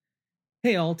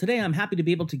Hey all, today I'm happy to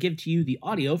be able to give to you the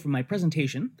audio from my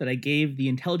presentation that I gave the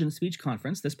Intelligent Speech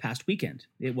Conference this past weekend.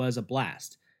 It was a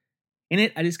blast. In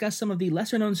it, I discussed some of the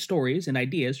lesser-known stories and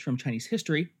ideas from Chinese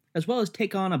history, as well as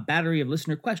take on a battery of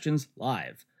listener questions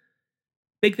live.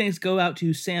 Big thanks go out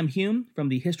to Sam Hume from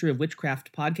the History of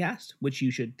Witchcraft podcast, which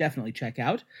you should definitely check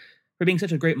out, for being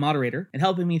such a great moderator and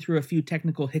helping me through a few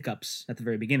technical hiccups at the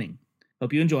very beginning.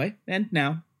 Hope you enjoy, and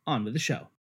now, on with the show.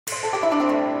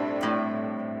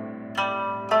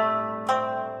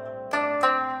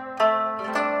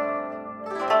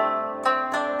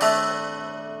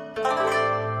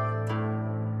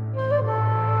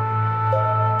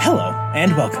 Hello,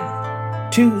 and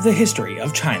welcome to the History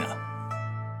of China.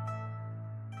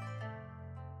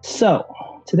 So,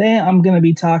 today I'm going to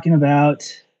be talking about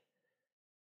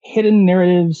hidden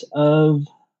narratives of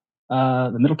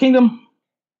the Middle Kingdom,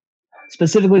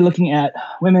 specifically looking at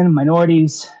women,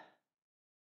 minorities,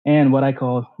 and what I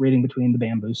call reading between the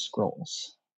bamboo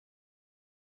scrolls.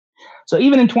 So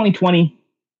even in 2020,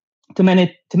 to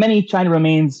many, China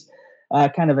remains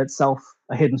kind of itself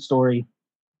a hidden story,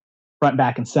 front,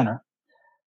 back, and center.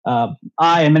 I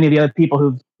and many of the other people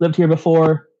who've lived here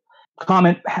before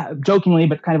comment jokingly,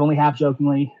 but kind of only half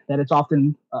jokingly, that it's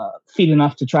often feat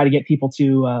enough to try to get people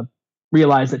to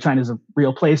realize that China is a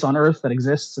real place on Earth that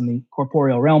exists in the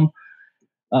corporeal realm.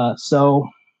 So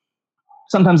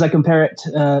sometimes I compare it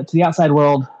to the outside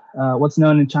world, what's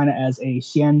known in China as a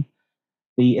xian,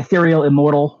 the ethereal,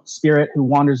 immortal spirit who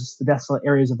wanders the desolate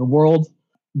areas of the world,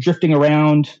 drifting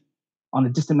around on a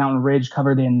distant mountain ridge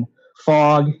covered in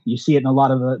fog. You see it in a lot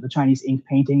of the Chinese ink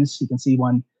paintings. You can see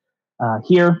one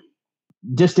here.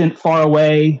 Distant, far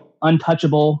away,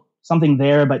 untouchable, something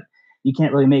there, but you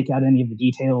can't really make out any of the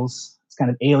details. It's kind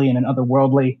of alien and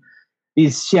otherworldly.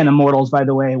 These Xian immortals, by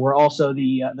the way, were also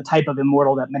the type of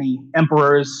immortal that many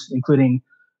emperors, including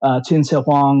Qin Shi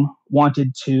Huang,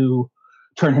 wanted to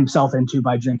turn himself into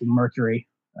by drinking mercury.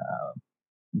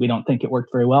 We don't think it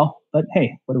worked very well, but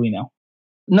hey, what do we know?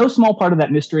 No small part of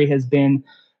that mystery has been,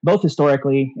 both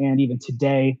historically and even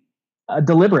today, a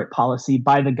deliberate policy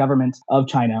by the government of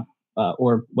China,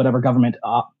 or whatever government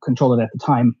controlled it at the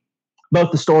time,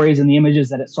 both the stories and the images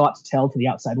that it sought to tell to the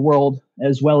outside world,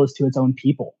 as well as to its own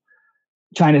people.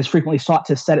 China has frequently sought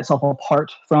to set itself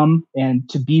apart from and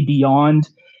to be beyond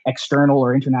external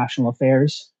or international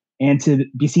affairs, and to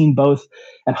be seen both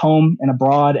at home and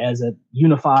abroad as a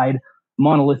unified,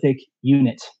 monolithic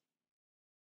unit.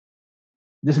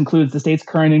 This includes the state's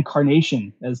current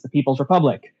incarnation as the People's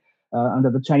Republic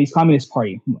under the Chinese Communist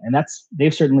Party, and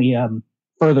they've certainly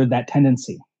furthered that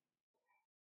tendency.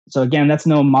 So again, that's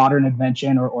no modern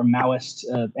invention or Maoist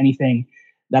anything.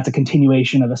 That's a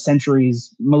continuation of a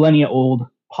centuries, millennia-old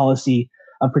policy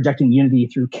of projecting unity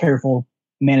through careful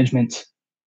management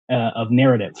of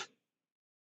narrative.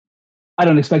 I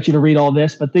don't expect you to read all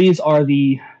this, but these are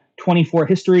the 24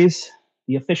 histories,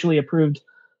 the officially approved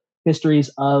histories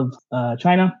of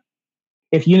China.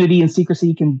 If unity and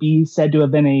secrecy can be said to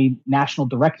have been a national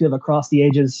directive across the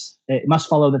ages, it must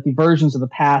follow that the versions of the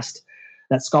past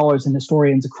that scholars and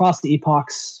historians across the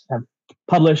epochs have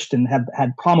published and have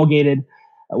had promulgated,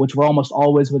 which were almost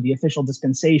always with the official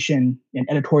dispensation and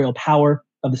editorial power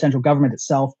of the central government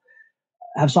itself,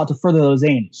 have sought to further those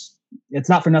aims. It's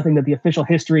not for nothing that the official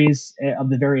histories of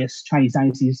the various Chinese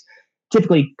dynasties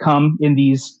typically come in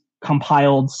these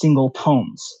compiled single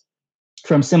tomes.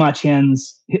 From Sima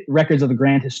Qian's records of the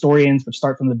grand historians, which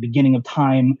start from the beginning of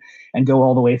time and go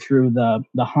all the way through the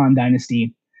Han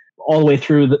dynasty, all the way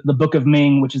through the Book of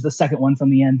Ming, which is the second one from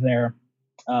the end there.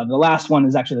 The last one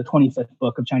is actually the 25th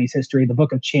book of Chinese history, the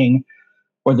Book of Qing,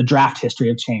 or the draft history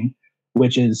of Qing,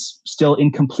 which is still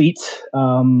incomplete.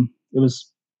 It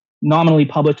was nominally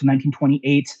published in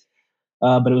 1928,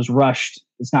 but it was rushed.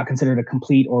 It's not considered a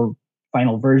complete or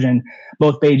final version.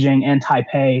 Both Beijing and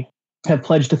Taipei have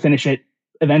pledged to finish it.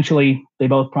 Eventually, they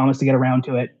both promised to get around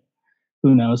to it.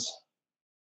 Who knows?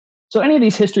 So any of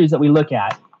these histories that we look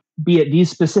at, be it these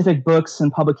specific books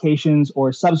and publications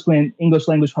or subsequent English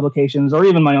language publications, or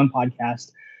even my own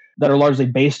podcast that are largely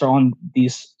based on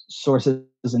these sources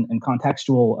and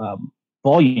contextual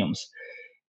volumes,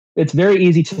 it's very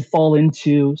easy to fall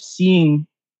into seeing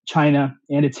China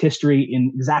and its history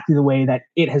in exactly the way that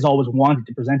it has always wanted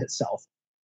to present itself.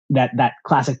 That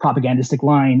classic propagandistic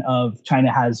line of China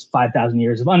has 5,000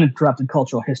 years of uninterrupted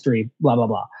cultural history, blah, blah,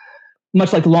 blah.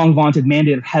 Much like the long vaunted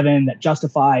mandate of heaven that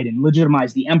justified and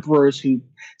legitimized the emperors who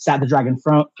sat the dragon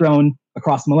throne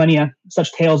across millennia,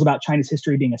 such tales about China's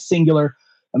history being a singular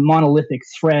and monolithic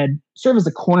thread serve as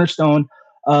the cornerstone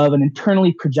of an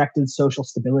internally projected social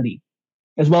stability,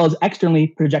 as well as externally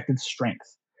projected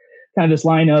strength. Kind of this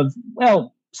line of,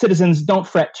 well, citizens, don't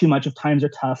fret too much if times are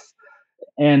tough,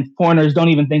 and foreigners don't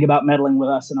even think about meddling with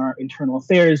us in our internal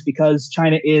affairs, because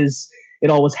China is, it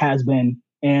always has been,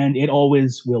 and it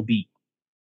always will be.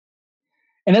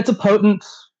 And that's a potent,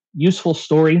 useful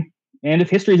story. And if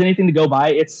history is anything to go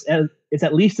by, it's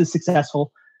at least as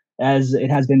successful as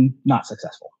it has been not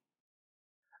successful.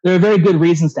 There are very good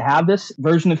reasons to have this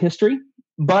version of history,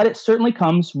 but it certainly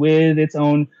comes with its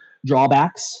own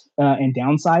drawbacks and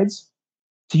downsides.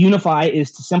 To unify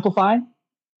is to simplify,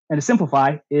 and to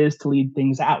simplify is to leave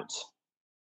things out.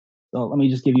 So let me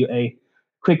just give you a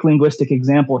quick linguistic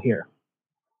example here.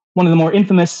 One of the more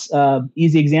infamous,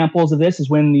 easy examples of this is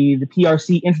when the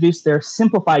PRC introduced their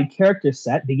simplified character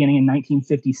set beginning in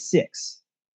 1956.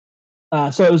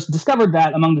 So it was discovered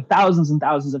that among the thousands and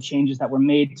thousands of changes that were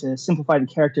made to simplify the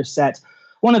character set,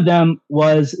 one of them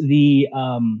was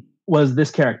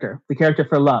this character, the character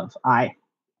for love, I.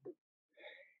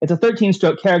 It's a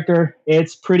 13-stroke character.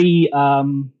 It's pretty, it's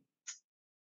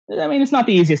not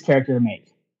the easiest character to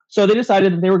make. So they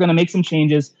decided that they were going to make some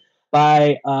changes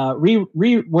by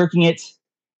reworking it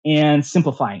and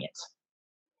simplifying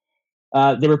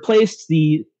it. They replaced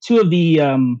the two of the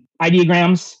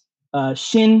ideograms,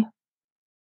 Shin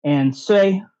and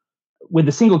Sui, with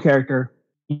the single character,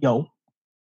 Yo.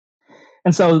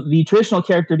 And so the traditional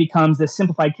character becomes this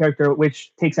simplified character,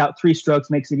 which takes out 3 strokes,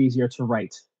 makes it easier to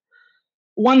write.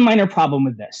 One minor problem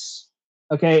with this,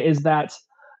 okay, is that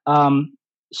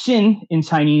Xin in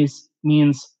Chinese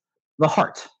means the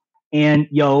heart, and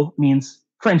Yo means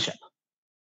friendship.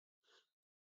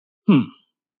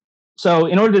 So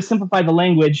in order to simplify the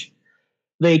language,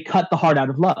 they cut the heart out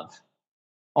of love,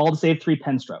 all to save 3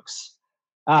 pen strokes.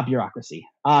 Bureaucracy.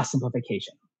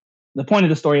 Simplification. The point of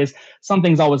the story is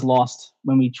something's always lost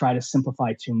when we try to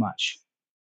simplify too much.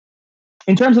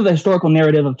 In terms of the historical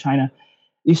narrative of China,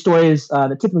 these stories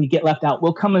that typically get left out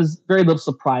will come as very little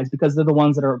surprise, because they're the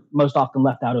ones that are most often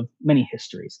left out of many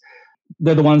histories.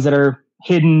 They're the ones that are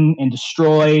hidden and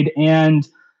destroyed and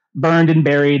burned and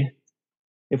buried,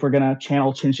 if we're going to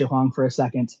channel Qin Shi Huang for a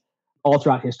second, all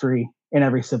throughout history in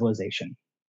every civilization.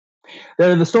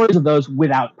 They're the stories of those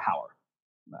without power,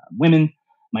 women,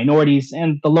 minorities,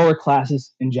 and the lower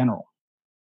classes in general.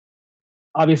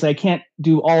 Obviously, I can't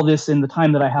do all this in the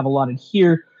time that I have allotted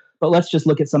here, but let's just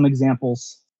look at some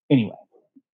examples anyway.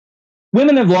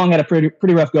 Women have long had a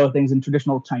pretty rough go of things in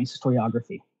traditional Chinese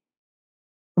historiography.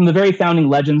 From the very founding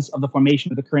legends of the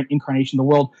formation of the current incarnation of the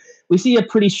world, we see a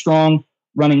pretty strong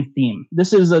running theme.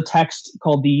 This is a text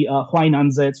called the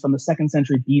Huainanzi. It's from the 2nd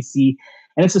century BC,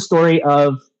 and it's the story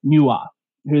of Nuwa,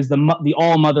 who is the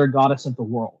all-mother goddess of the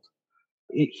world.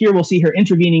 Here we'll see her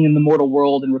intervening in the mortal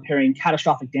world and repairing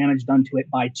catastrophic damage done to it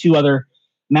by 2 other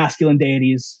masculine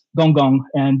deities, Gonggong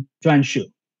and Zhuanshu,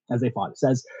 as they fought. It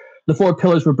says, the 4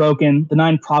 pillars were broken, the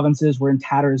 9 provinces were in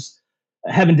tatters,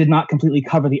 heaven did not completely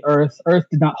cover the earth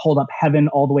did not hold up heaven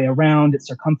all the way around its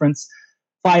circumference,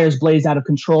 fires blazed out of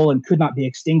control and could not be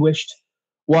extinguished,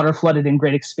 water flooded in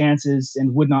great expanses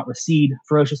and would not recede,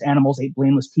 ferocious animals ate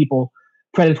blameless people,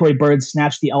 predatory birds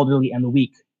snatched the elderly and the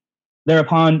weak.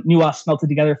 Thereupon, Nuwa smelted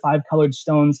together 5 colored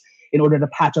stones in order to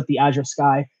patch up the azure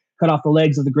sky, cut off the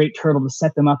legs of the great turtle to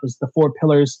set them up as the 4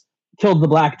 pillars, killed the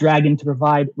black dragon to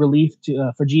provide relief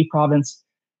for Ji province,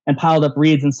 and piled up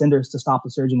reeds and cinders to stop the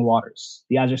surging waters.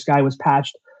 The azure sky was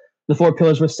patched, the 4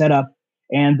 pillars were set up,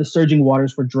 and the surging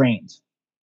waters were drained.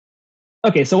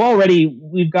 Okay, so already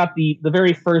we've got the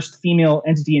very first female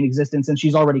entity in existence, and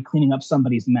she's already cleaning up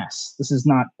somebody's mess. This is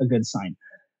not a good sign.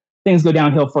 Things go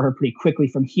downhill for her pretty quickly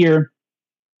from here.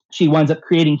 She winds up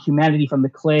creating humanity from the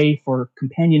clay for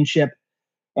companionship,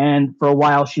 and for a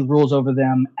while she rules over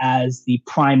them as the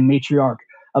prime matriarch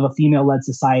of a female-led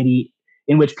society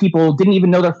in which people didn't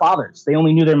even know their fathers. They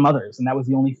only knew their mothers, and that was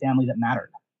the only family that mattered.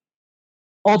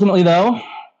 Ultimately, though,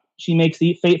 she makes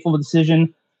the fateful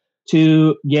decision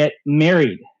to get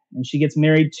married, and she gets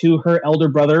married to her elder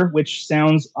brother, which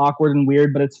sounds awkward and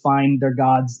weird, but it's fine. They're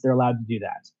gods. They're allowed to do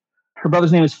that. Her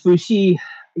brother's name is Fuxi.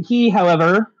 He,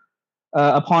 however,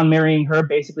 upon marrying her,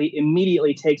 basically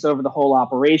immediately takes over the whole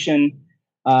operation,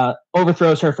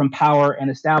 overthrows her from power, and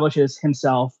establishes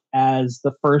himself as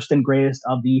the first and greatest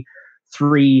of the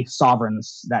 3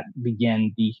 sovereigns that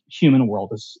begin the human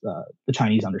world as the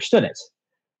Chinese understood it.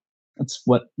 That's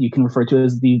what you can refer to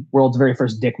as the world's very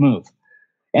first dick move.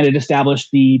 And it established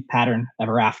the pattern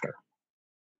ever after.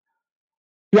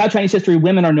 Throughout Chinese history,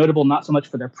 women are notable not so much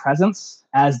for their presence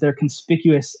as their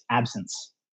conspicuous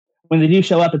absence. When they do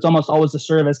show up, it's almost always to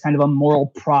serve as kind of a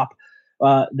moral prop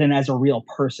than as a real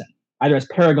person, either as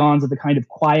paragons of the kind of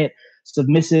quiet,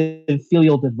 submissive,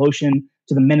 filial devotion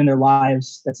to the men in their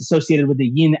lives that's associated with the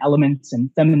yin elements and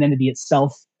femininity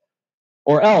itself,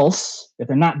 Or else, if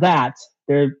they're not that,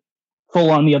 they're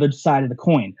full on the other side of the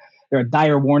coin. They're a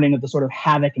dire warning of the sort of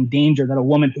havoc and danger that a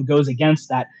woman who goes against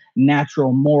that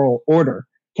natural moral order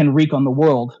can wreak on the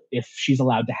world if she's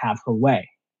allowed to have her way.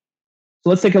 So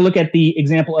let's take a look at the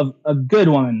example of a good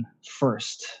woman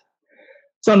first.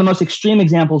 Some of the most extreme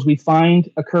examples we find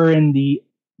occur in the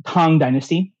Tang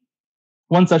Dynasty.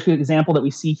 One such example that we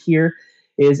see here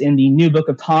is in the New Book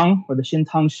of Tang, or the Xin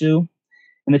Tang Shu,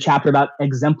 in the chapter about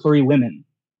exemplary women.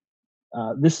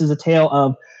 This is a tale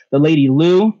of the Lady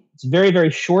Lu. It's very, very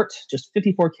short, just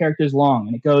 54 characters long.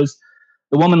 And it goes,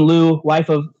 the woman Lu, wife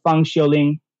of Fang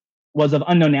Xiuling, was of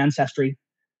unknown ancestry.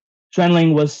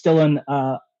 Xuanling was still an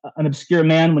obscure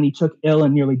man when he took ill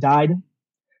and nearly died.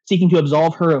 Seeking to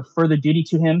absolve her of further duty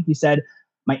to him, he said,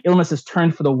 my illness has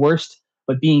turned for the worst,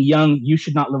 but being young, you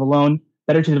should not live alone.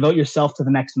 Better to devote yourself to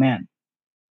the next man.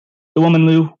 The woman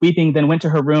Lu, weeping, then went to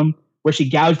her room, where she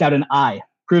gouged out an eye,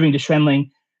 proving to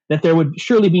Xuanling that there would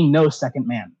surely be no second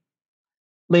man.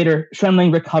 Later,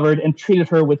 Xuanling recovered and treated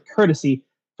her with courtesy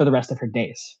for the rest of her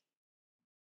days.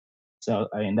 So,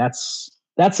 I mean, that's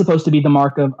supposed to be the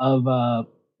mark of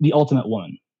the ultimate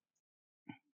woman.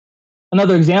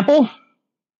 Another example,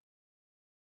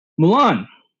 Mulan.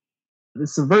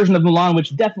 This is a version of Mulan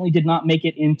which definitely did not make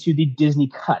it into the Disney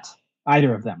cut,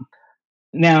 either of them.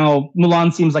 Now,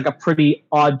 Mulan seems like a pretty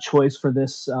odd choice for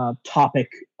this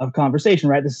topic of conversation,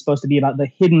 right? This is supposed to be about the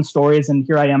hidden stories, and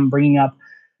here I am bringing up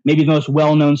maybe the most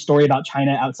well-known story about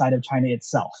China outside of China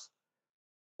itself.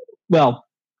 Well,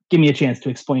 give me a chance to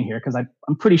explain here, because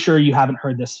I'm pretty sure you haven't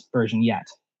heard this version yet.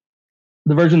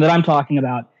 The version that I'm talking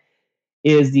about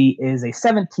is a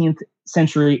 17th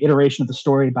century iteration of the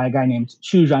story by a guy named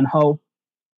Chu Zhanhou,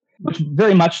 which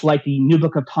very much like the New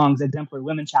Book of Tang's exemplary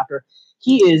women chapter,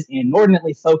 he is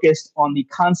inordinately focused on the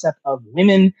concept of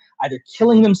women either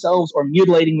killing themselves or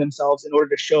mutilating themselves in order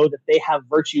to show that they have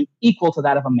virtue equal to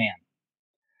that of a man.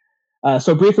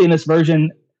 So briefly in this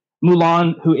version,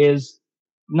 Mulan, who is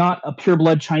not a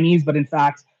pureblood Chinese, but in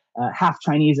fact half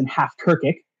Chinese and half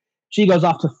Turkic, she goes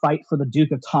off to fight for the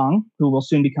Duke of Tang, who will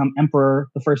soon become emperor,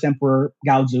 the first emperor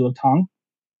Gaozu of Tang,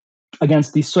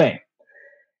 against the Sui.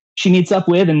 She meets up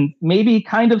with and maybe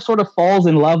kind of sort of falls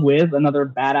in love with another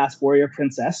badass warrior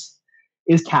princess,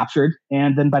 is captured,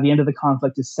 and then by the end of the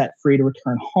conflict is set free to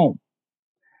return home.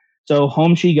 So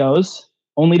home she goes,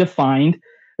 only to find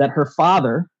that her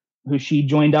father, who she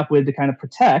joined up with to kind of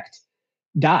protect,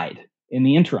 died in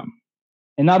the interim.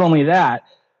 And not only that,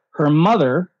 her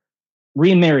mother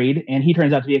remarried, and he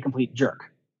turns out to be a complete jerk.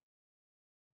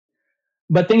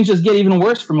 But things just get even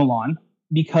worse for Mulan,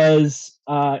 because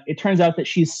it turns out that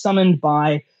she's summoned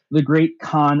by the great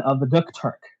Khan of the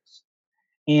Gokturk,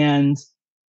 and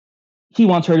he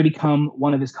wants her to become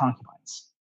one of his concubines.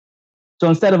 So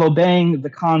instead of obeying the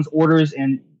Khan's orders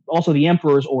and also the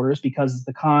emperor's orders, because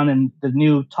the Khan and the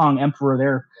new Tang emperor,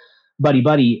 they're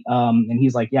buddy-buddy, and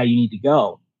he's like, yeah, you need to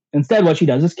go. Instead, what she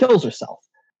does is kills herself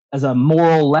as a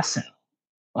moral lesson,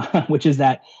 which is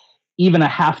that even a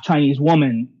half Chinese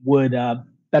woman would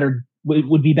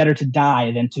be better to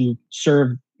die than to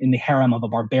serve in the harem of a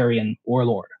barbarian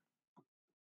warlord.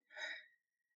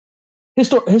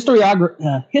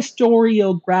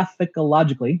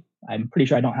 Historiographicologically, I'm pretty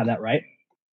sure I don't have that right.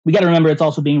 We got to remember it's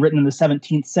also being written in the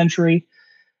 17th century.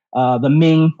 The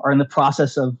Ming are in the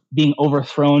process of being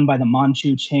overthrown by the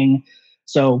Manchu Qing.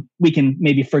 So we can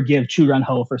maybe forgive Chu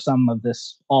Renho for some of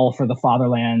this all for the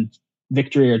fatherland,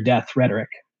 victory or death rhetoric.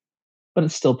 But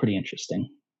it's still pretty interesting.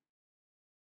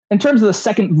 In terms of the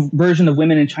second version of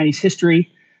women in Chinese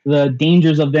history, the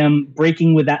dangers of them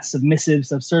breaking with that submissive,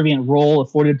 subservient role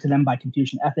afforded to them by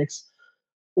Confucian ethics,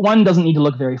 one doesn't need to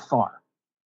look very far.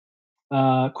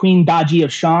 Queen Daji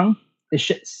of Shang is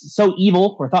so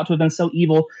evil, or thought to have been so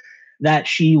evil, that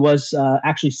she was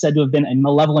actually said to have been a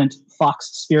malevolent fox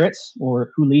spirit,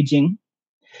 or Hu Li Jing.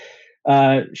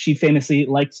 She famously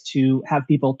liked to have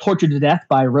people tortured to death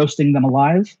by roasting them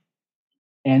alive,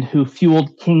 and who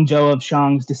fueled King Zhou of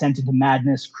Shang's descent into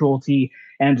madness, cruelty,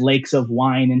 and lakes of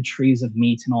wine and trees of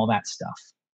meat and all that stuff.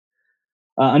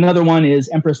 Another one is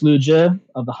Empress Liu Zhi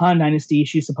of the Han Dynasty.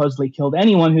 She supposedly killed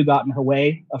anyone who got in her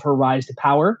way of her rise to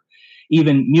power,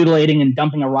 even mutilating and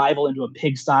dumping a rival into a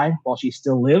pigsty while she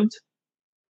still lived.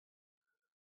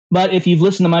 But if you've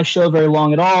listened to my show very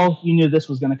long at all, you knew this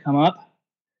was going to come up.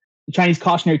 The Chinese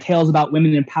cautionary tales about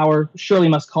women in power surely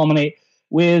must culminate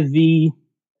with the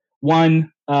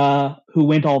one who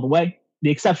went all the way,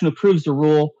 the exception who proves the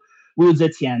rule, Wu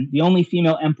Zetian, the only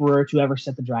female emperor to ever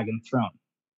set the dragon throne.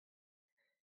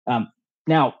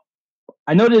 Now,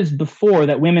 I noticed before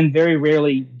that women very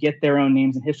rarely get their own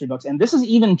names in history books, and this is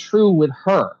even true with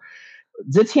her.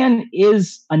 Zetian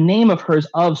is a name of hers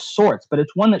of sorts, but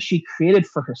it's one that she created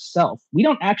for herself. We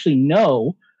don't actually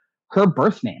know her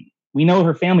birth name. We know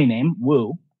her family name,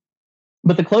 Wu,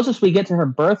 but the closest we get to her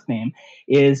birth name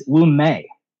is Wu Mei.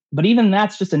 But even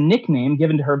that's just a nickname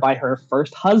given to her by her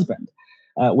first husband,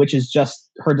 which is just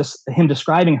him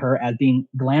describing her as being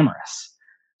glamorous.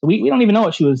 We don't even know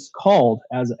what she was called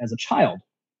as a child.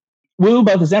 Wu,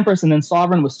 both as empress and then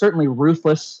sovereign, was certainly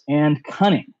ruthless and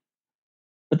cunning.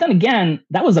 But then again,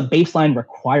 that was a baseline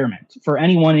requirement for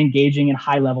anyone engaging in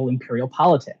high-level imperial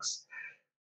politics.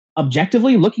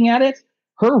 Objectively looking at it,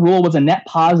 her rule was a net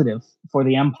positive for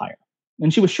the empire,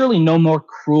 and she was surely no more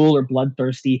cruel or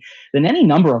bloodthirsty than any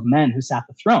number of men who sat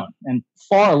the throne, and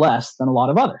far less than a lot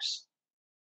of others.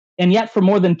 And yet, for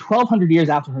more than 1,200 years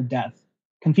after her death,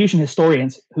 Confucian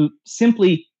historians who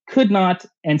simply could not,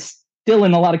 and still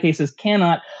in a lot of cases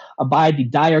cannot, abide the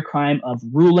dire crime of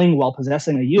ruling while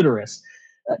possessing a uterus,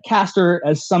 cast her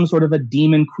as some sort of a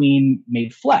demon queen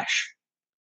made flesh.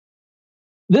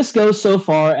 This goes so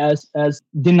far as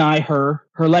deny her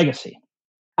legacy.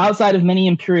 Outside of many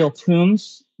imperial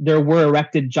tombs, there were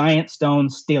erected giant stone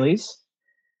steles,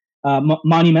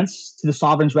 monuments to the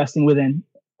sovereigns resting within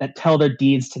that tell their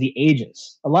deeds to the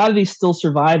ages. A lot of these still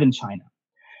survive in China.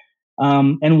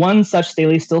 And one such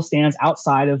stele still stands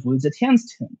outside of Wu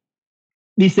Zetian's tomb.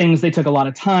 These things, they took a lot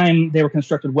of time. They were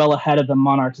constructed well ahead of the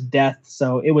monarch's death,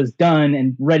 so it was done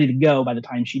and ready to go by the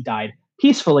time she died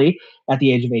peacefully at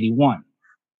the age of 81.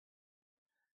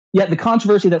 Yet the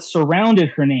controversy that surrounded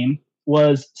her name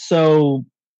was so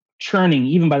churning,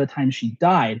 even by the time she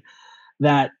died,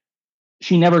 that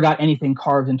she never got anything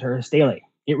carved into her stele.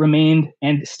 It remained,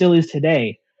 and still is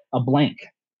today, a blank.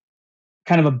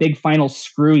 Kind of a big final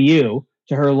screw you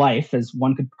to her life, as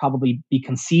one could probably be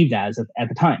conceived as at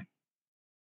the time.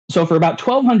 So for about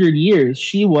 1,200 years,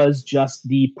 she was just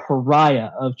the pariah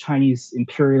of Chinese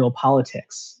imperial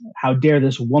politics. How dare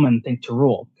this woman think to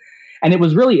rule? And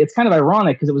it's kind of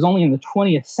ironic because it was only in the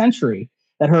 20th century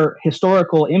that her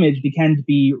historical image began to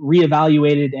be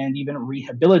reevaluated and even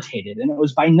rehabilitated. And it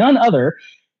was by none other,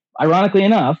 ironically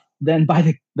enough, than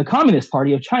by the Communist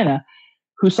Party of China,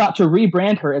 who sought to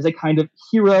rebrand her as a kind of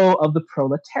hero of the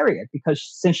proletariat, because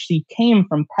since she came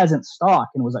from peasant stock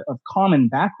and was of common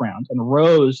background and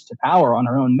rose to power on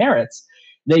her own merits,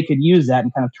 they could use that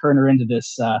and kind of turn her into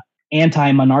this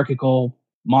anti-monarchical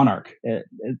monarch. It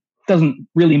doesn't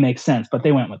really make sense, but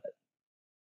they went with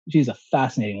it. She's a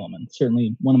fascinating woman,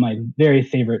 certainly one of my very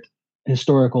favorite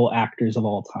historical actors of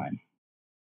all time.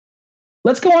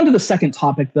 Let's go on to the second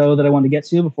topic, though, that I want to get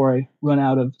to before I run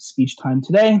out of speech time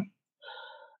today.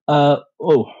 I'm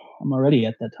already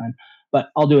at that time, but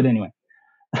I'll do it anyway.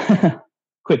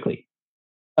 Quickly.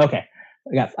 Okay,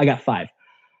 I got 5.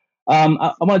 I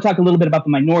want to talk a little bit about the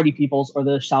minority peoples, or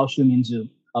the Shaoshu Minzu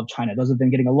of China. Those have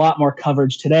been getting a lot more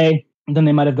coverage today than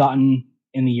they might have gotten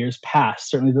in the years past.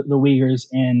 Certainly the Uyghurs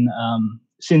in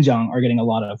Xinjiang are getting a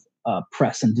lot of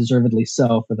press, and deservedly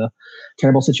so, for the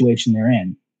terrible situation they're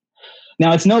in.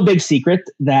 Now, it's no big secret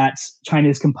that China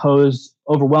is composed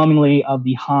overwhelmingly of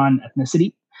the Han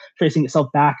ethnicity, tracing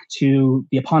itself back to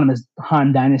the eponymous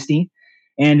Han Dynasty,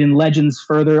 and in legends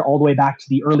further all the way back to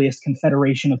the earliest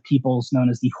confederation of peoples known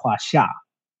as the Huaxia.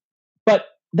 But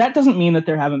that doesn't mean that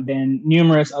there haven't been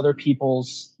numerous other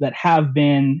peoples that have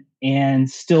been and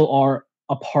still are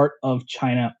a part of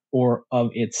China or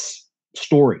of its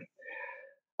story.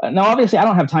 Now, obviously, I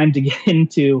don't have time to get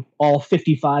into all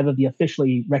 55 of the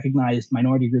officially recognized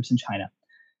minority groups in China,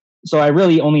 so I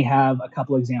really only have a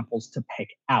couple examples to pick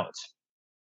out.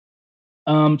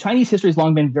 Chinese history has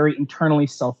long been very internally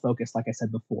self-focused, like I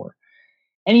said before.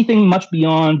 Anything much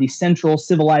beyond the central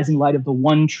civilizing light of the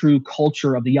one true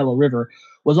culture of the Yellow River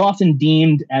was often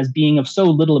deemed as being of so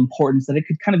little importance that it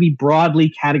could kind of be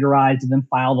broadly categorized and then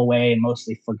filed away and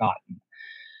mostly forgotten.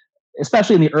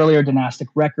 Especially in the earlier dynastic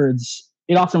records,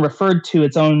 it often referred to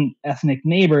its own ethnic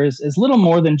neighbors as little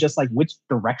more than just like which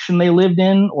direction they lived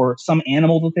in or some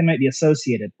animal that they might be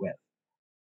associated with.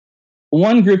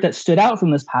 One group that stood out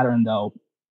from this pattern, though,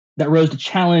 that rose to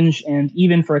challenge and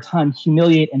even for a time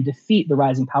humiliate and defeat the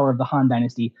rising power of the Han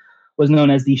Dynasty, was known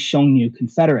as the Xiongnu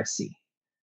Confederacy.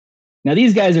 Now,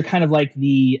 these guys are kind of like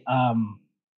the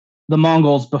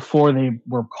Mongols before they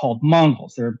were called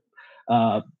Mongols. They're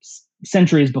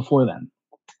centuries before them.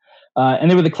 And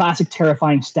they were the classic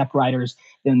terrifying steppe riders,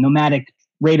 the nomadic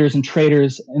raiders and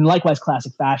traders, in likewise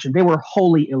classic fashion. They were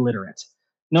wholly illiterate,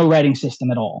 no writing system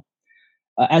at all.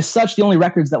 As such, the only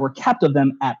records that were kept of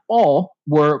them at all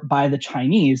were by the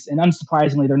Chinese, and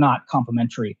unsurprisingly, they're not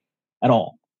complimentary at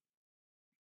all.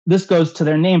 This goes to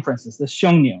their name, for instance, the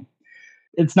Xiongnu.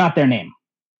 It's not their name.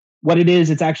 What it is,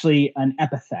 it's actually an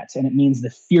epithet, and it means the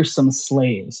fearsome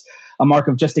slaves, a mark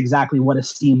of just exactly what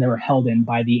esteem they were held in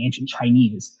by the ancient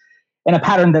Chinese, and a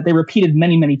pattern that they repeated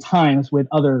many, many times with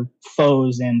other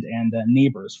foes and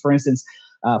neighbors. For instance,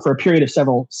 for a period of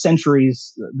several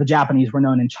centuries, the Japanese were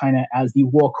known in China as the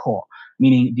Woko,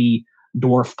 meaning the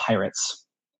dwarf pirates.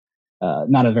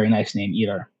 Not a very nice name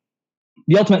either.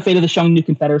 The ultimate fate of the Xiongnu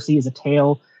Confederacy is a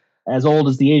tale as old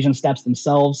as the Asian steppes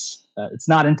themselves. It's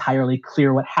not entirely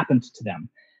clear what happened to them.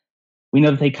 We know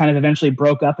that they kind of eventually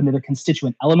broke up into their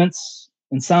constituent elements,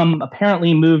 and some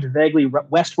apparently moved vaguely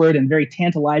westward, and very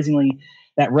tantalizingly,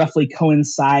 that roughly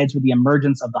coincides with the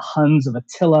emergence of the Huns of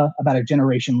Attila about a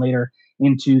generation later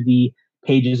into the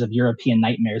pages of European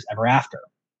nightmares ever after.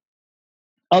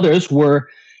 Others were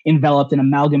enveloped and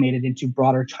amalgamated into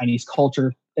broader Chinese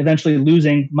culture, eventually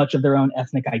losing much of their own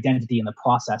ethnic identity in the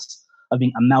process of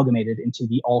being amalgamated into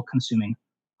the all-consuming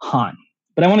Han.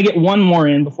 But I want to get one more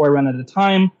in before I run out of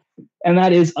time, and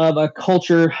that is of a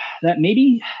culture that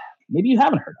maybe you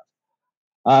haven't heard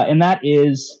of, and that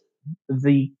is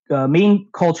the main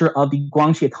culture of the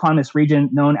Guangxi Autonomous Region,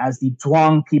 known as the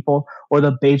Zhuang people or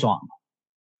the Beizhuang.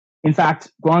 In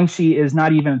fact, Guangxi is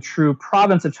not even a true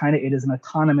province of China. It is an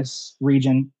autonomous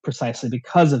region precisely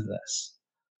because of this.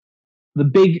 The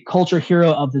big culture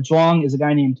hero of the Zhuang is a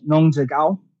guy named Nong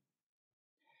Zhigao.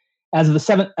 As of the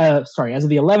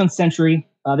 11th century,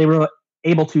 they were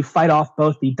able to fight off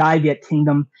both the Dai Viet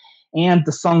kingdom and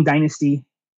the Song dynasty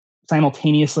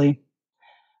simultaneously,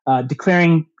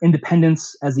 declaring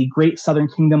independence as the Great Southern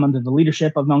Kingdom under the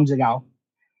leadership of Nong Zhigao.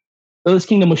 Though this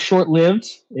kingdom was short-lived,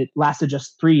 it lasted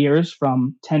just 3 years,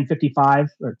 from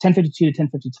 1052 to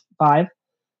 1055.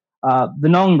 The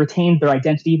Nong retained their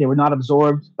identity. They were not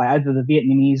absorbed by either the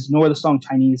Vietnamese nor the Song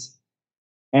Chinese,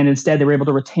 and instead they were able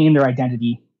to retain their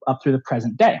identity up through the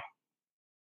present day.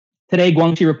 Today,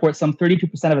 Guangxi reports some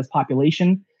 32% of its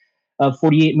population of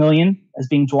 48 million as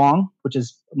being Zhuang, which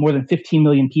is more than 15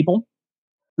 million people.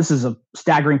 This is a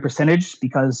staggering percentage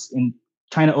because in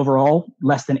China overall,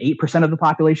 less than 8% of the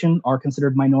population are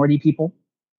considered minority people.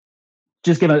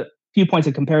 Just give a few points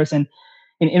of comparison.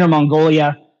 In Inner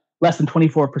Mongolia, less than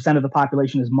 24% of the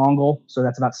population is Mongol, so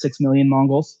that's about 6 million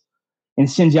Mongols. In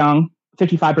Xinjiang,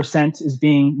 55% is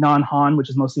being non-Han, which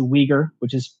is mostly Uyghur,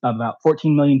 which is about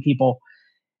 14 million people.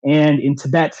 And in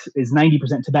Tibet is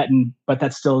 90% Tibetan, but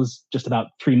that still is just about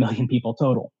 3 million people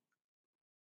total.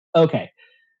 Okay,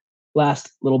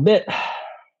 last little bit.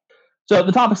 So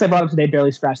the topics I brought up today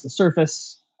barely scratched the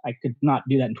surface. I could not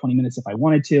do that in 20 minutes if I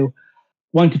wanted to.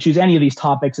 One could choose any of these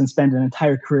topics and spend an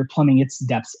entire career plumbing its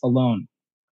depths alone.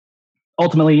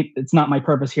 Ultimately, it's not my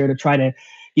purpose here to try to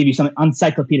give you some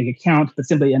encyclopedic account, but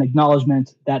simply an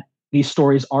acknowledgement that these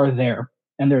stories are there,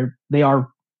 and they are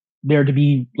there to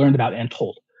be learned about and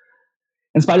told.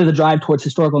 In spite of the drive towards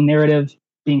historical narrative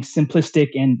being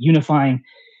simplistic and unifying,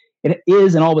 it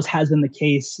is and always has been the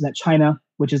case that China,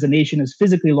 which is a nation as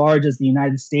physically large as the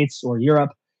United States or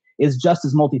Europe, is just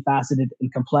as multifaceted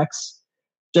and complex.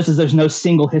 Just as there's no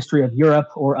single history of Europe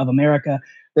or of America,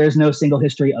 there's no single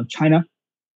history of China.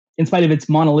 In spite of its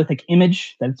monolithic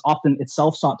image that it's often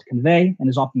itself sought to convey and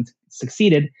has often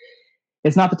succeeded,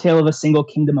 it's not the tale of a single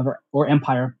kingdom or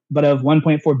empire, but of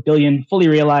 1.4 billion fully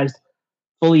realized,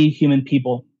 fully human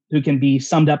people who can be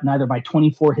summed up neither by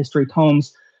 24 history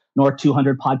tomes nor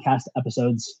 200 podcast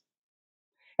episodes.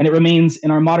 And it remains in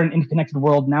our modern interconnected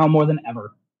world now more than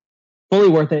ever, fully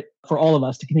worth it for all of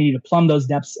us to continue to plumb those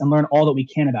depths and learn all that we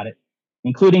can about it,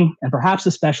 including, and perhaps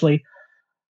especially,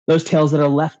 those tales that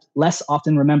are less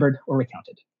often remembered or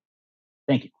recounted.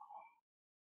 Thank you.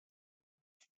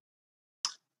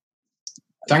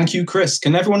 Thank you, Chris.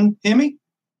 Can everyone hear me?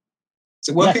 Is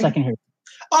it working? Yes, I can hear you.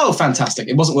 Oh, fantastic.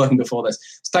 It wasn't working before this.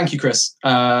 So thank you, Chris.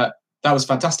 That was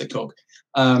fantastic talk.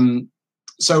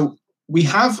 So we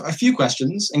have a few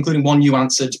questions, including one you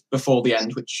answered before the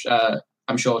end, which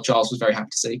I'm sure Charles was very happy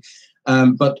to see.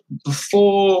 But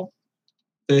before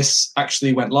this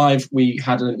actually went live, we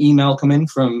had an email come in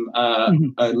from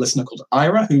a listener called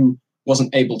Ira, who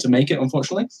wasn't able to make it,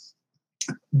 unfortunately.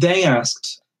 They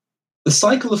asked, the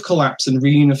cycle of collapse and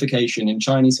reunification in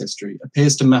Chinese history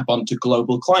appears to map onto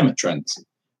global climate trends.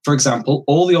 For example,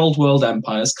 all the old world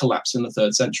empires collapsed in the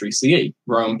 3rd century CE,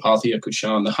 Rome, Parthia,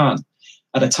 Kushan, and the Han.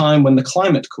 At a time when the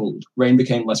climate cooled, rain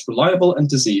became less reliable and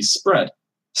disease spread.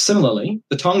 Similarly,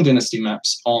 the Tang dynasty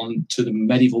maps on to the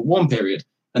medieval warm period,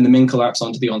 and the Ming collapse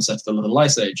onto the onset of the Little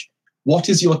Ice Age. What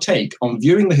is your take on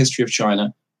viewing the history of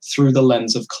China through the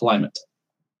lens of climate?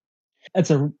 That's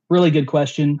a really good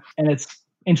question, and it's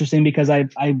interesting because I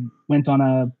went on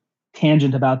a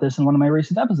tangent about this in one of my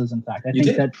recent episodes. In fact, I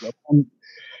think that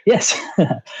Yes,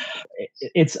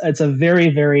 it's a very,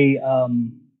 very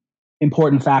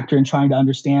important factor in trying to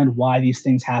understand why these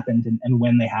things happened and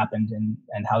when they happened and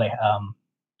how they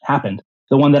happened.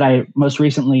 The one that I most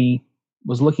recently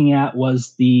was looking at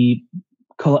was the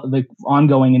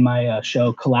ongoing in my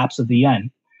show collapse of the yen,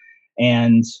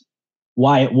 and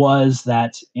why it was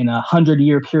that in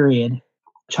 100-year period,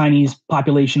 Chinese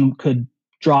population could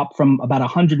drop from about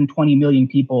 120 million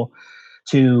people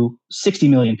to 60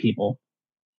 million people,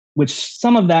 which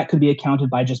some of that could be accounted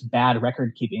by just bad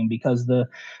record keeping because the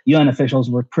UN officials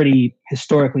were pretty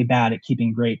historically bad at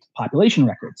keeping great population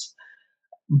records.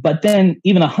 But then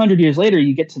even 100 years later,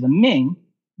 you get to the Ming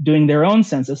doing their own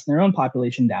census and their own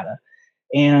population data.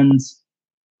 And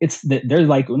they're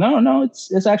like, no,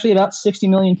 it's actually about 60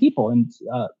 million people. And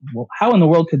well, how in the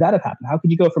world could that have happened? How could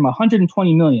you go from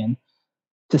 120 million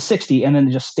to 60 and then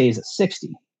it just stays at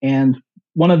 60? And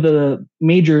one of the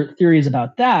major theories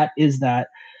about that is that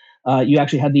you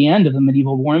actually had the end of the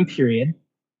medieval warm period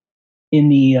in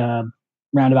the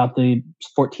round about the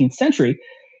 14th century.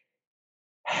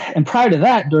 And prior to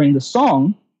that, during the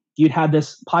Song, you'd had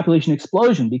this population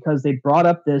explosion because they brought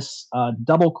up this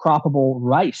double croppable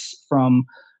rice from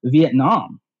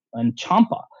Vietnam and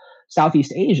Champa,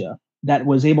 Southeast Asia, that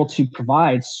was able to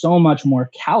provide so much more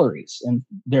calories and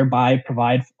thereby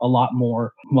provide a lot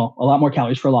more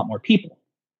calories for a lot more people.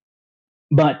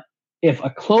 But if a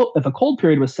cold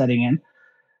period was setting in,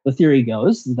 the theory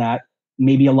goes that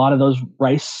maybe a lot of those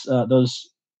rice, those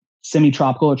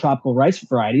semi-tropical or tropical rice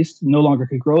varieties no longer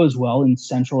could grow as well in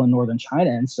central and northern China.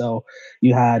 And so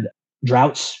you had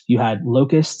droughts, you had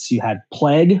locusts, you had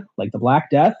plague, like the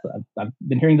Black Death. I've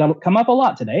been hearing that come up a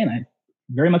lot today, and I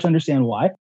very much understand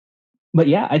why. But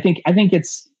yeah, I think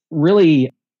it's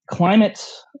really climate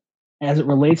as it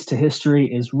relates to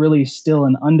history is really still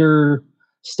an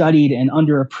understudied and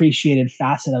underappreciated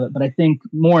facet of it. But I think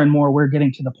more and more we're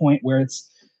getting to the point where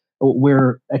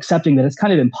we're accepting that it's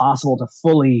kind of impossible to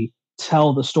fully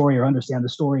tell the story or understand the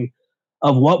story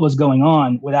of what was going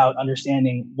on without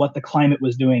understanding what the climate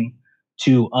was doing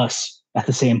to us at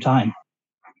the same time.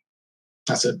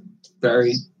 That's a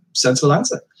very sensible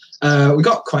answer. We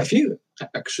got quite a few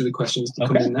actually questions to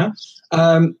come in now.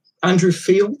 Andrew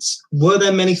Fields, were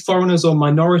there many foreigners or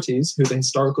minorities who the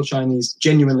historical Chinese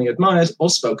genuinely admired or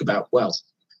spoke about well?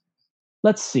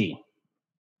 Let's see.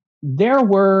 There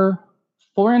were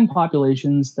foreign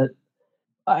populations that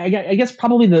I guess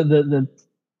probably the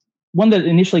one that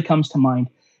initially comes to mind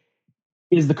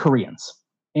is the Koreans.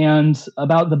 And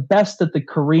about the best that the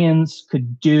Koreans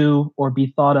could do or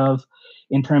be thought of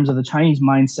in terms of the Chinese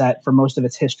mindset for most of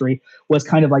its history was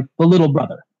kind of like the little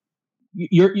brother.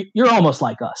 You're almost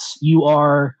like us. You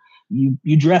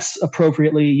dress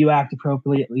appropriately, you act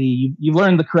appropriately, you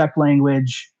learn the correct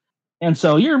language, and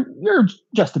so you're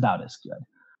just about as good.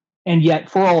 And yet,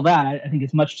 for all that, I think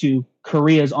it's much to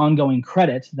Korea's ongoing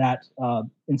credit that,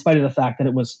 in spite of the fact that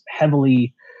it was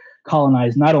heavily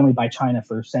colonized not only by China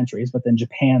for centuries, but then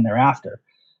Japan thereafter,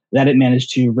 that it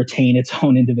managed to retain its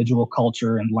own individual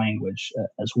culture and language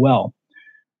as well.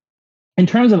 In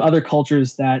terms of other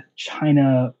cultures that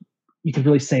China, you could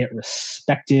really say it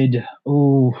respected.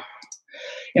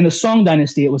 In the Song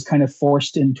dynasty, it was kind of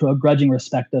forced into a grudging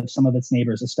respect of some of its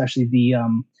neighbors, especially the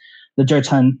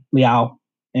Zhechen Liao,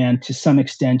 and to some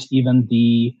extent even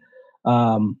the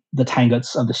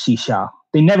Tanguts of the Xixia.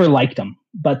 They never liked them,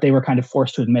 but they were kind of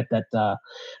forced to admit that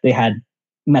they had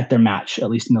met their match, at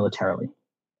least militarily.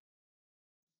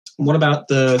 What about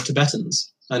the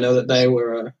Tibetans? I know that they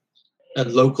were a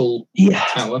local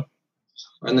power,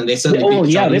 and then they certainly beat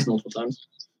the Chinese multiple times.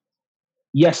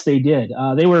 Yes, they did.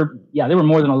 They were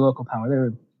more than a local power. They were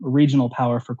a regional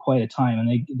power for quite a time,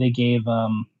 and they gave.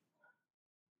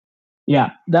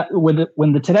 That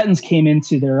when the Tibetans came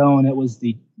into their own, it was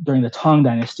during the Tang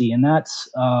dynasty, and that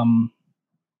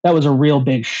was a real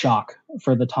big shock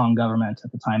for the Tang government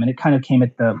at the time, and it kind of came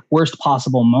at the worst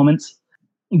possible moment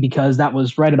because that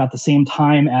was right about the same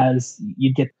time as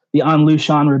you'd get the An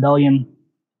Lushan rebellion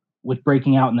with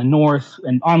breaking out in the north,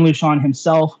 and An Lushan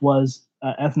himself was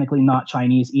ethnically not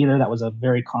Chinese either. That was a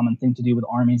very common thing to do with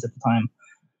armies at the time.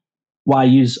 Why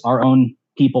use our own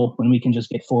people when we can just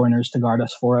get foreigners to guard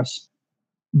us for us?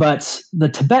 But the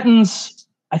Tibetans,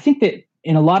 I think that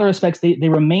in a lot of respects, they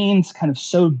remained kind of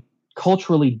so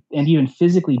culturally and even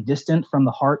physically distant from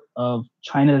the heart of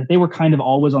China that they were kind of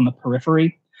always on the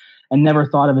periphery and never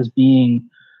thought of as being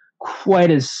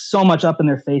quite as so much up in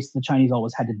their face. The Chinese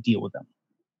always had to deal with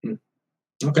them.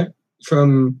 Okay.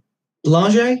 From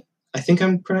Blanger, I think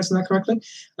I'm pronouncing that correctly.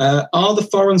 Are the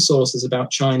foreign sources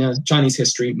about Chinese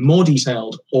history more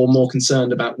detailed or more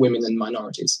concerned about women and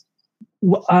minorities?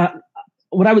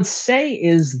 What I would say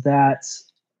is that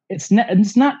it's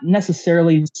not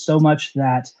necessarily so much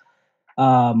that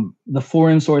the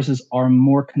foreign sources are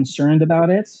more concerned about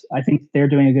it. I think they're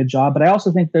doing a good job, but I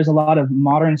also think there's a lot of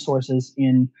modern sources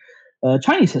in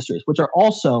Chinese histories, which are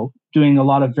also doing a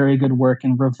lot of very good work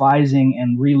in revising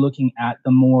and relooking at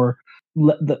the more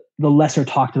the lesser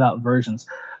talked about versions.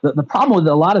 The problem with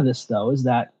a lot of this, though, is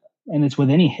that, and it's with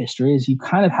any history, is you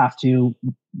kind of have to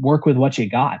work with what you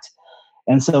got.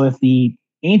 And so if the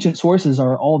ancient sources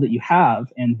are all that you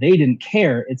have and they didn't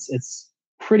care, it's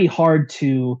pretty hard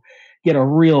to get a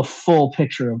real full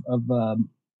picture of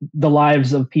the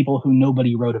lives of people who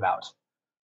nobody wrote about.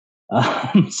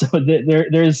 So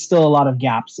there's still a lot of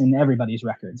gaps in everybody's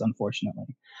records,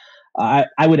 unfortunately.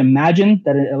 I would imagine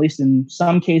that at least in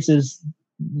some cases,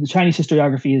 the Chinese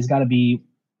historiography has got to be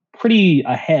pretty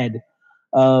ahead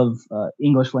of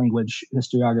English language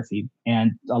historiography,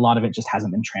 and a lot of it just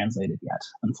hasn't been translated yet,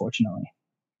 unfortunately.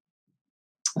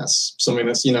 That's something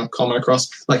that's, common across,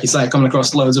 like you say, common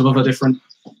across loads of other different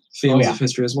fields of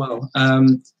history as well.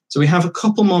 So we have a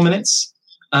couple more minutes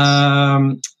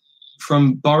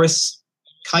from Boris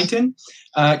Kaitin.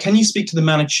 Can you speak to the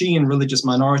Manichaean religious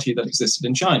minority that existed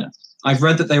in China? I've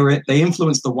read that they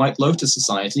influenced the White Lotus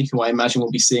Society, who I imagine we'll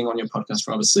be seeing on your podcast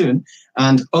rather soon,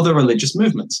 and other religious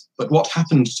movements. But what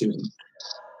happened to them?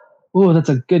 Oh, that's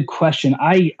a good question.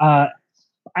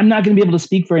 I'm not going to be able to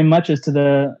speak very much as to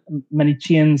the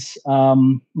Manichaeans,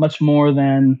 much more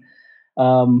than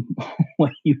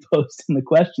what you post in the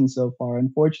question so far.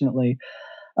 Unfortunately,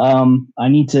 I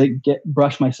need to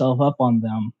brush myself up on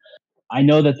them. I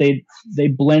know that they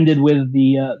blended with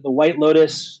the White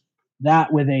Lotus,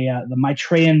 that with the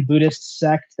Maitreyan Buddhist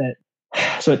sect,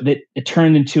 so it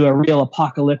turned into a real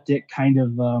apocalyptic kind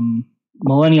of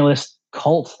millennialist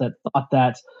cult that thought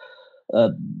that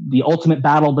the ultimate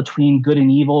battle between good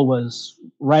and evil was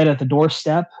right at the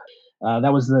doorstep.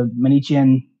 That was the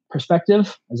Manichaean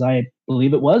perspective, as I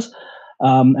believe it was.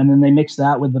 And then they mixed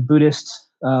that with the Buddhist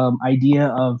idea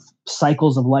of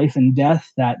cycles of life and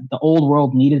death, that the old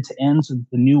world needed to end so that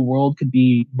the new world could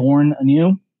be born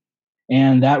anew.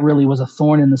 And that really was a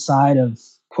thorn in the side of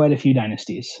quite a few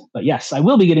dynasties. But yes, I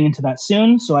will be getting into that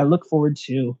soon. So I look forward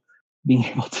to being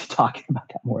able to talk about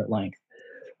that more at length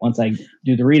once I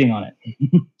do the reading on it.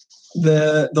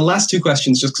 The last two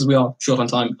questions, just because we are short on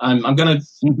time, I'm going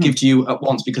to give to you at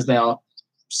once because they are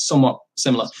somewhat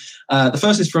similar. The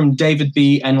first is from David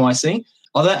B. NYC.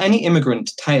 Are there any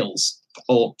immigrant tales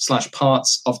or /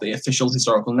 parts of the official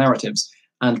historical narratives?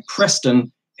 And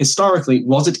Preston, historically,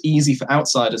 was it easy for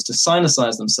outsiders to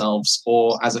sinicize themselves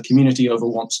or as a community over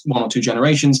one or two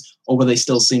generations, or were they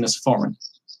still seen as foreign?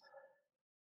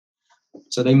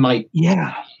 So they might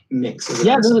mix.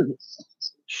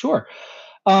 Sure.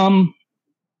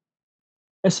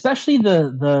 Especially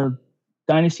the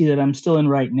dynasty that I'm still in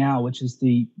right now, which is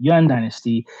the Yuan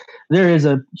dynasty, there is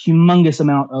a humongous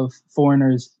amount of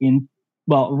foreigners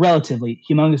relatively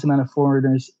humongous amount of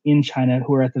foreigners in China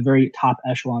who are at the very top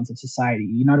echelons of society.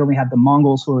 You not only have the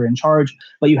Mongols who are in charge,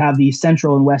 but you have the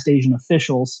Central and West Asian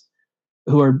officials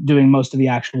who are doing most of the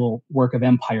actual work of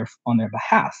empire on their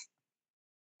behalf.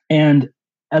 And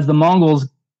as the Mongols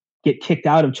get kicked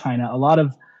out of China, a lot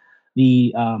of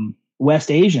the West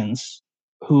Asians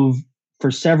who've for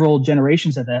several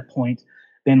generations at that point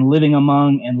been living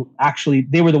among, and actually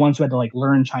they were the ones who had to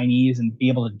learn Chinese and be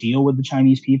able to deal with the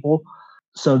Chinese people.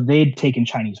 So they'd taken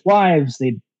Chinese wives,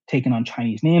 they'd taken on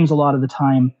Chinese names a lot of the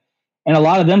time. And a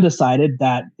lot of them decided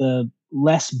that the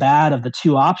less bad of the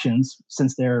two options,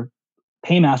 since their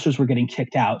paymasters were getting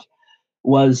kicked out,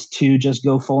 was to just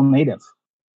go full native.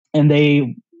 And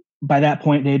by that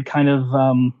point, they'd kind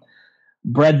of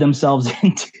bred themselves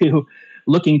into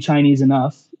looking Chinese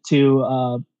enough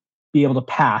to be able to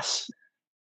pass.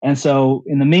 And so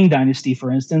in the Ming Dynasty,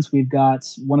 for instance, we've got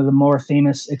one of the more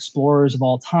famous explorers of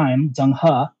all time, Zheng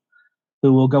He,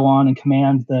 who will go on and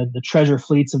command the treasure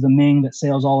fleets of the Ming that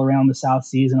sails all around the South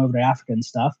Seas and over to Africa and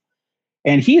stuff.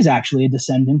 And he's actually a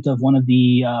descendant of one of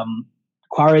the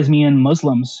Khwarezmian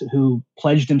Muslims who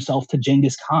pledged himself to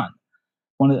Genghis Khan,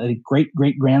 one of the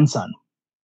great-great-grandson.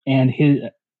 And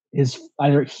his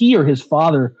either he or his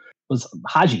father was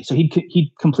Haji, so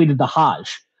he completed the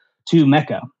Hajj to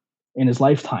Mecca in his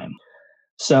lifetime.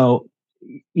 So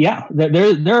yeah,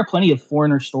 there are plenty of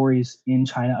foreigner stories in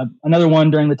China. Another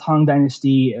one during the Tang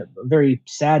Dynasty, a very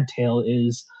sad tale,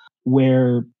 is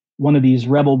where one of these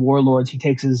rebel warlords, he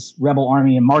takes his rebel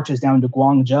army and marches down to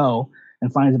Guangzhou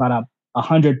and finds about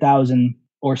 100,000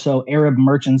 or so Arab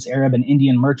and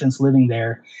Indian merchants living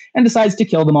there, and decides to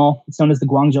kill them all. It's known as the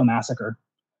Guangzhou Massacre.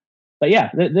 But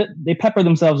yeah, they pepper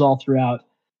themselves all throughout.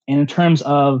 And in terms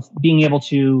of being able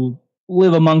to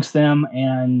live amongst them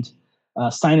and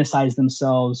sinicize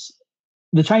themselves.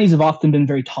 The Chinese have often been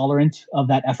very tolerant of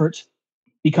that effort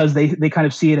because they kind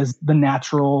of see it as the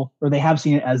natural, or they have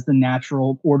seen it as the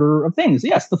natural order of things.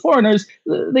 Yes, the foreigners,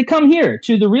 they come here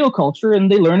to the real culture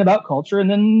and they learn about culture and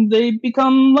then they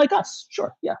become like us.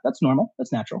 Sure, yeah, that's normal,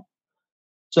 that's natural.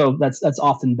 So that's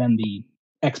often been the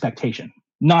expectation.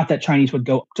 Not that Chinese would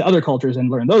go to other cultures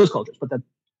and learn those cultures, but that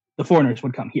the foreigners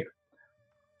would come here.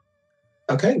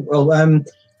 Okay, well,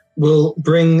 we'll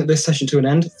bring this session to an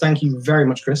end. Thank you very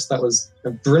much, Chris. That was a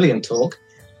brilliant talk.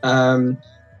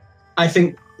 I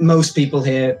think most people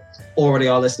here already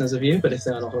are listeners of you, but if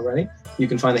they are not already, you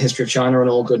can find the History of China on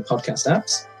all good podcast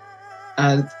apps.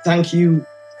 And thank you,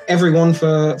 everyone,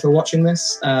 for watching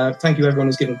this. Thank you, everyone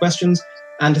who's given questions.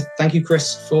 And thank you,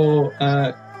 Chris, for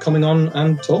coming on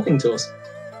and talking to us.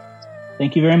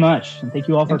 Thank you very much. And thank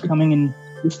you all for coming and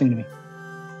listening to me.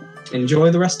 Enjoy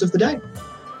the rest of the day.